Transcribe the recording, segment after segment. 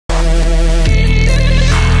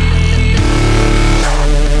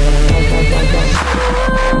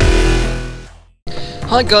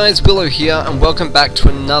Hi guys, Willow here, and welcome back to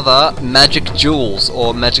another Magic Duels,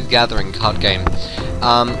 or Magic Gathering card game.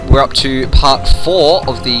 We're up to part 4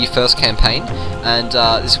 of the first campaign, and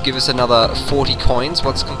this will give us another 40 coins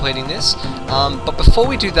once completing this. But before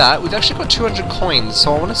we do that, we've actually got 200 coins,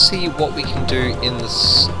 so I want to see what we can do in the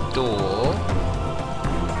store.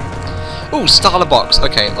 Ooh, starter box.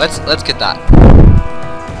 Okay, let's get that.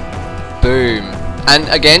 Boom. And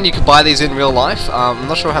again, you can buy these in real life. I'm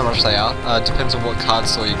not sure how much they are. Depends on what card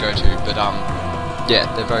store you go to. But yeah,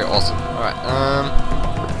 they're very awesome. Alright,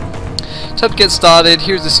 to get started,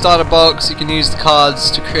 here's the starter box. You can use the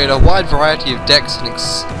cards to create a wide variety of decks and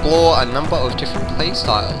explore a number of different play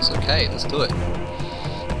styles. Okay, let's do it.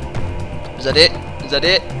 Is that it? Is that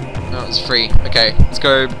it? No, it's free. Okay, let's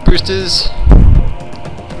go boosters.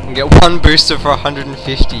 You can get one booster for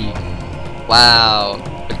 150. Wow.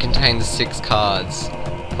 It contains 6 cards.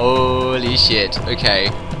 Holy shit. Okay.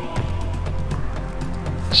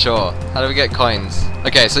 Sure. How do we get coins?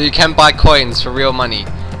 Okay, so you can buy coins for real money,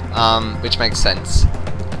 which makes sense.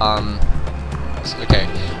 Okay.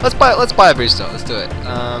 Let's buy a booster. Let's do it.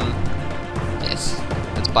 Yes.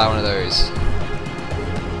 Let's buy one of those.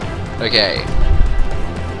 Okay.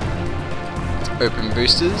 Let's open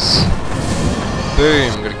boosters.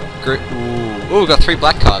 Boom. Ooh, we got 3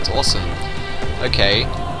 black cards. Awesome. Okay.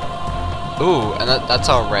 Ooh, and that's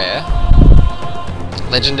our rare.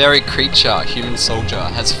 Legendary creature, human soldier,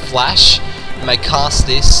 has flash. You may cast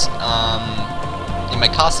this. You may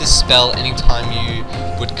cast this spell anytime you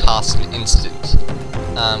would cast an instant.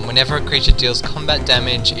 Whenever a creature deals combat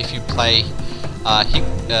damage, if you play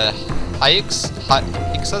Hyxus,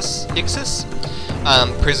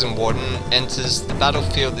 Prison Warden enters the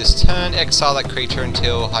battlefield this turn. Exile that creature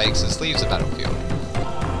until Hyxus leaves the battlefield.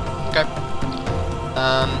 Okay.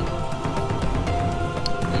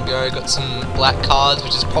 There we go, got some black cards,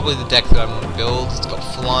 which is probably the deck that I'm going to build. It's got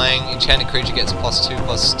flying, enchanted creature gets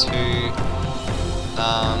 +2/+2,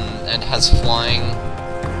 and has flying.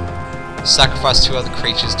 Sacrifice 2 other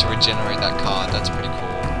creatures to regenerate that card. That's pretty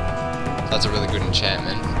cool. That's a really good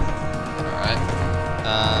enchantment. Alright.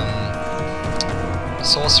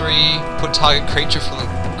 Sorcery, put target creature from the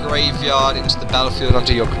graveyard into the battlefield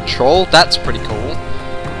under your control. That's pretty cool.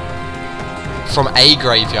 From a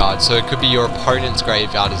graveyard, so it could be your opponent's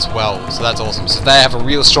graveyard as well, so that's awesome. So if they have a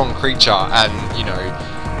real strong creature and, you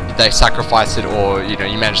know, they sacrifice it, or, you know,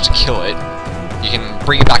 you manage to kill it, you can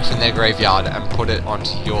bring it back from their graveyard and put it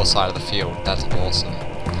onto your side of the field. That's awesome.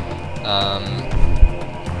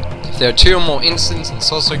 If there are 2 or more instants and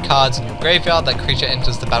sorcery cards in your graveyard, that creature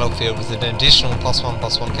enters the battlefield with an additional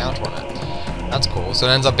 +1/+1 counter on it. That's cool, so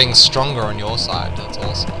it ends up being stronger on your side. That's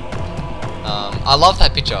awesome. I love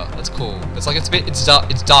that picture. That's cool. It's like it's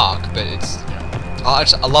dark, but it's, you know,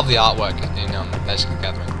 I love the artwork in Magic the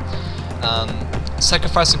Gathering.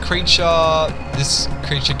 Sacrifice a creature. This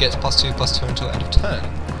creature gets +2/+2 until end of turn.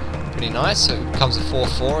 Pretty nice. So it becomes a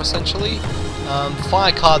 4/4 essentially.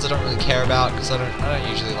 Fire cards I don't really care about because I don't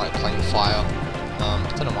usually like playing fire. I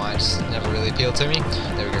don't know why. It just never really appealed to me.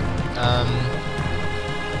 There we go.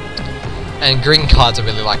 And green cards I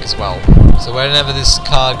really like as well. So whenever this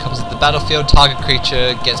card comes to the battlefield, target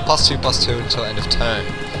creature gets +2/+2 until end of turn.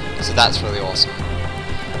 So that's really awesome.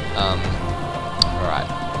 Alright.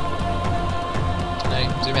 Hey,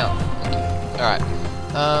 zoom out. Alright.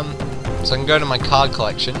 So I can go to my card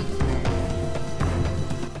collection.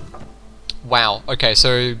 Wow. Okay,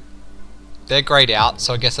 so they're grayed out,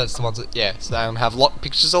 so I guess that's the ones that, yeah, so they have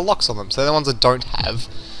pictures of locks on them. So they're the ones that don't have.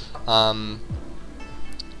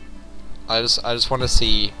 I just want to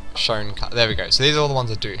see shown cards. There we go. So these are all the ones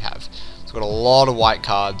I do have. So I've got a lot of white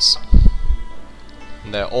cards,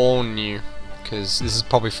 and they're all new because this is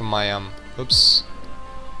probably from my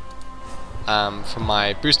from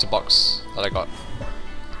my booster box that I got.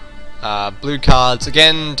 Blue cards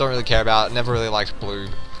again, don't really care about. Never really liked blue.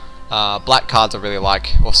 Black cards I really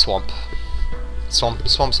like, or swamp.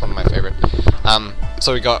 Swamp's one of my favorite.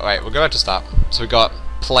 So we got, wait, we'll go back to start. So we got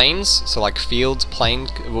plains, so like fields,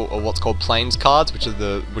 plains, or what's called plains cards, which is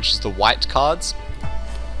the white cards.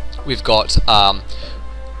 We've got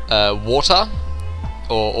water,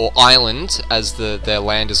 or island, as their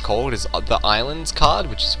land is called, is the islands card,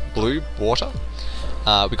 which is blue, water.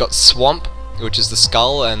 We've got swamp, which is the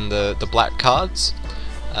skull and the black cards.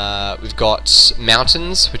 We've got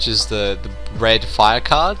mountains, which is the red fire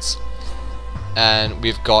cards. And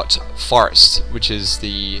we've got forest, which is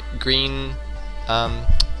the green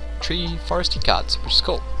tree foresty cards, which is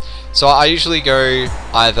cool. So I usually go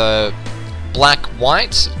either black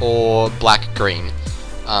white or black green,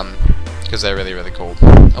 because they're really, really cool.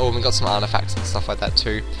 Oh, and we got some artifacts and stuff like that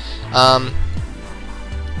too.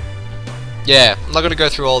 yeah, I'm not going to go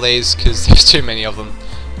through all these because there's too many of them,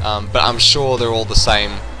 but I'm sure they're all the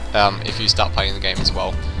same if you start playing the game as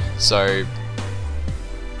well. So,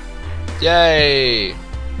 yay!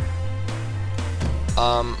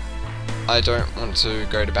 I don't want to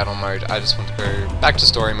go to battle mode, I just want to go back to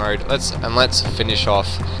story mode. Let's finish off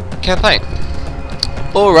campaign.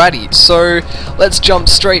 Alrighty, so let's jump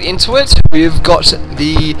straight into it. We've got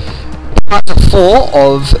the part 4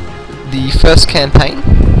 of the first campaign.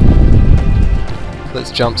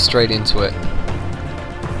 Let's jump straight into it.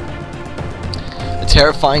 A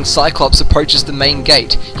terrifying Cyclops approaches the main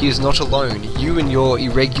gate. He is not alone. You and your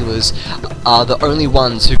irregulars are the only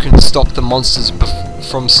ones who can stop the monsters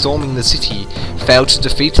from storming the city. Fail to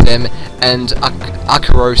defeat them and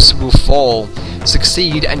Akaros will fall.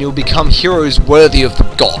 Succeed and you'll become heroes worthy of the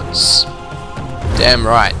gods. Damn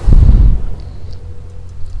right.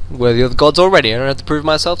 Worthy of the gods already, I don't have to prove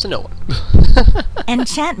myself to no one.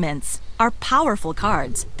 Enchantments are powerful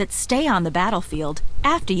cards that stay on the battlefield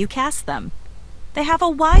after you cast them. They have a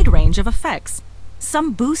wide range of effects.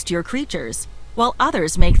 Some boost your creatures, while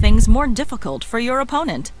others make things more difficult for your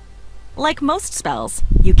opponent. Like most spells,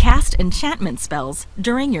 you cast enchantment spells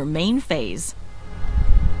during your main phase.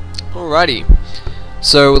 Alrighty,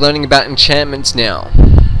 so we're learning about enchantments now.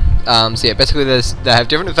 So yeah, basically they have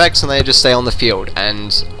different effects and they just stay on the field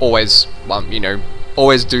and always, you know,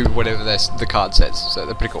 always do whatever the card says, so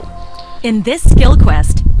they're pretty cool. In this skill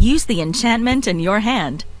quest, use the enchantment in your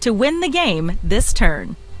hand to win the game this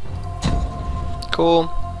turn. Cool.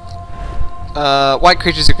 White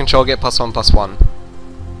creatures you control get +1/+1.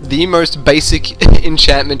 The most basic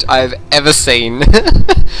enchantment I've ever seen.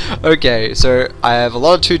 Okay, so I have a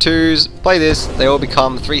lot of 2/2s, play this, they all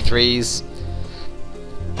become 3/3s.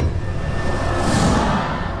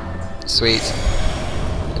 Sweet.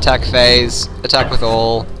 Attack phase, attack with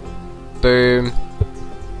all, boom.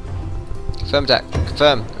 Confirm attack,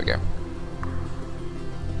 confirm, there we go.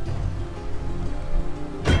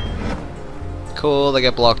 Cool, they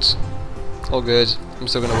get blocked. All good, I'm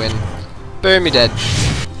still gonna win. Boom, you're dead.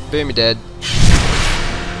 Boom, you're dead.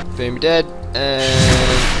 Boom, you're dead.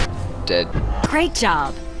 And dead. Great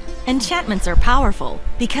job! Enchantments are powerful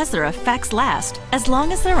because their effects last as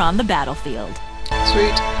long as they're on the battlefield.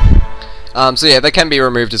 Sweet. So yeah, they can be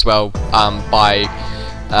removed as well by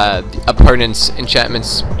the opponent's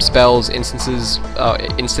enchantments, spells, instances,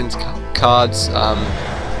 instant cards,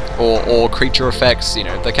 or creature effects. You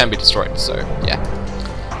know, they can be destroyed. So yeah.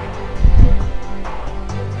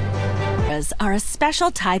 Are a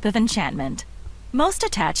special type of enchantment. Most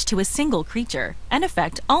attach to a single creature and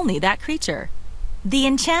affect only that creature. The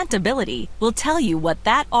enchant ability will tell you what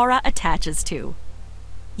that aura attaches to.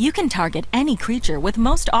 You can target any creature with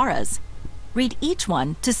most auras. Read each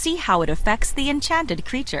one to see how it affects the enchanted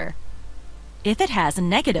creature. If it has a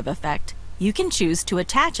negative effect, you can choose to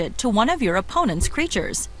attach it to one of your opponent's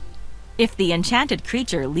creatures. If the enchanted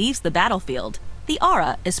creature leaves the battlefield, the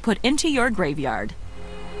aura is put into your graveyard.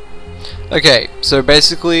 Okay, so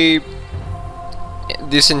basically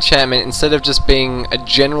this enchantment, instead of just being a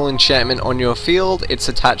general enchantment on your field, it's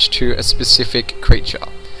attached to a specific creature.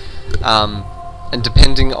 And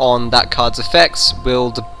depending on that card's effects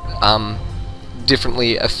will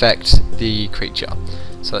differently affect the creature.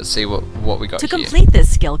 So let's see what we got here. To complete this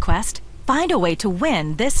skill quest, find a way to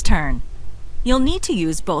win this turn. You'll need to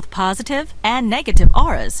use both positive and negative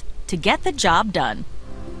auras to get the job done.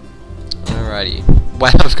 Alrighty. Wow,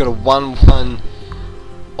 I've got a 1/1.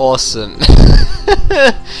 Awesome.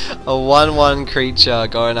 A 1/1 creature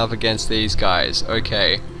going up against these guys.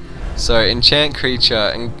 Okay. So enchant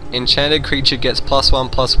creature. Enchanted creature gets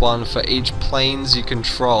 +1/+1 for each planes you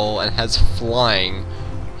control and has flying.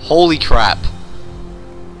 Holy crap.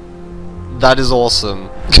 That is awesome.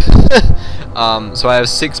 So I have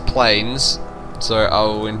 6 planes. So I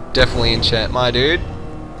will definitely enchant my dude.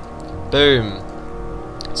 Boom.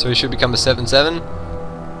 So he should become a 7/7.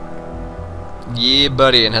 Yeah,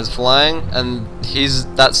 buddy, and has flying, and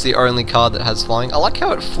that's the only card that has flying. I like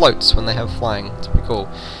how it floats when they have flying. It's pretty cool.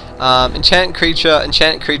 Enchant creature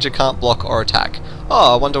can't block or attack.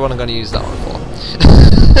 Oh, I wonder what I'm going to use that one for.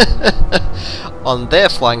 On their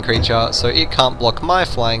flying creature, so it can't block my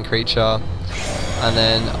flying creature, and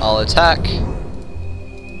then I'll attack.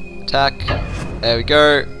 Attack. There we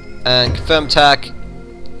go. And confirm attack.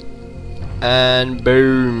 And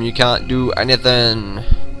boom, you can't do anything.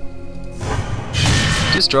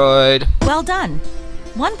 Destroyed. Well done.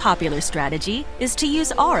 One popular strategy is to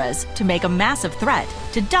use auras to make a massive threat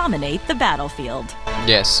to dominate the battlefield.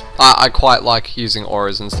 Yes, I quite like using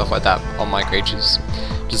auras and stuff like that on my creatures.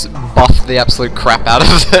 Just buff the absolute crap out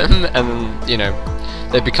of them, and then, you know,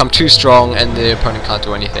 they become too strong and the opponent can't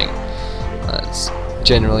do anything.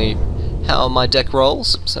 generally how my deck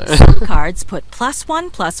rolls. So some cards put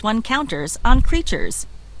 +1/+1 counters on creatures.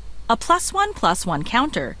 A +1/+1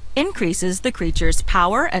 counter increases the creature's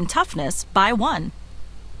power and toughness by 1.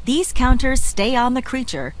 These counters stay on the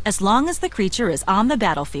creature as long as the creature is on the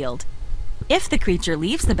battlefield. If the creature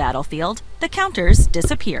leaves the battlefield, the counters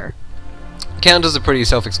disappear. Counters are pretty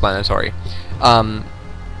self-explanatory.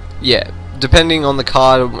 Yeah, depending on the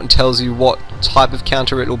card, it tells you what type of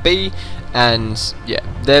counter it will be, and yeah,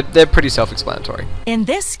 they're pretty self-explanatory. In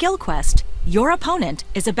this skill quest, your opponent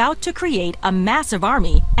is about to create a massive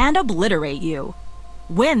army and obliterate you.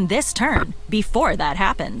 Win this turn before that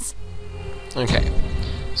happens. Okay,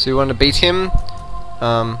 so you want to beat him,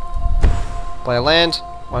 play a land,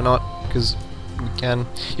 why not, because we can.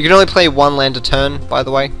 You can only play 1 land a turn, by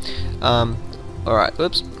the way. Alright,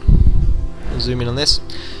 oops, zoom in on this.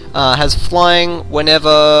 Has flying.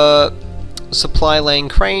 Whenever supply lane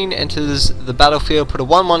crane enters the battlefield, put a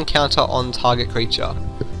 1/1 counter on target creature.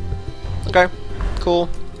 Okay, cool.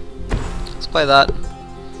 Let's play that.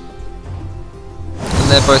 And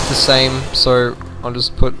they're both the same, so I'll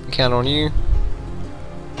just put a counter on you.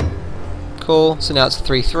 Cool, so now it's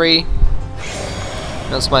 3/3.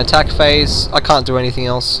 That's my attack phase. I can't do anything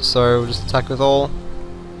else, so we'll just attack with all.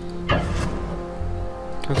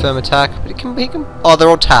 Confirm attack, but he can. Oh, they're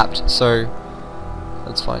all tapped, so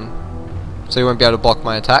that's fine. So he won't be able to block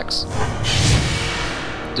my attacks.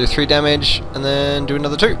 Do 3 damage, and then do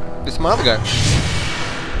another 2 with my other go.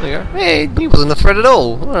 There you go. Hey, he wasn't a threat at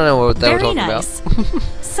all. I don't know what they were talking about.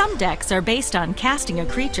 Some decks are based on casting a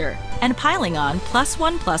creature and piling on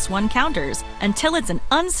 +1/+1 counters until it's an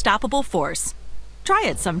unstoppable force. Try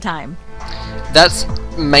it sometime. That's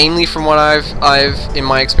mainly from what I've in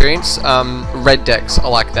my experience. Red decks are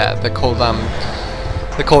like that. They're called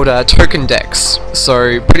token decks.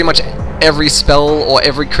 So pretty much every spell or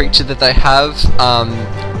every creature that they have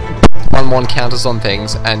 1/1 counters on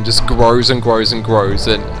things and just grows and grows and grows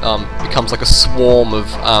and becomes like a swarm of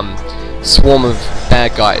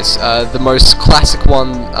bad guys. The most classic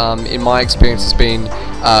one in my experience has been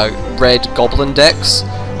red goblin decks.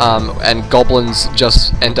 And goblins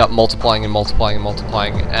just end up multiplying and multiplying and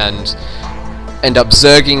multiplying and end up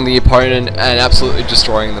zerging the opponent and absolutely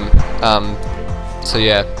destroying them. So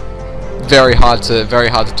yeah, very hard to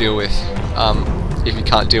deal with if you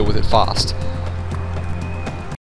can't deal with it fast.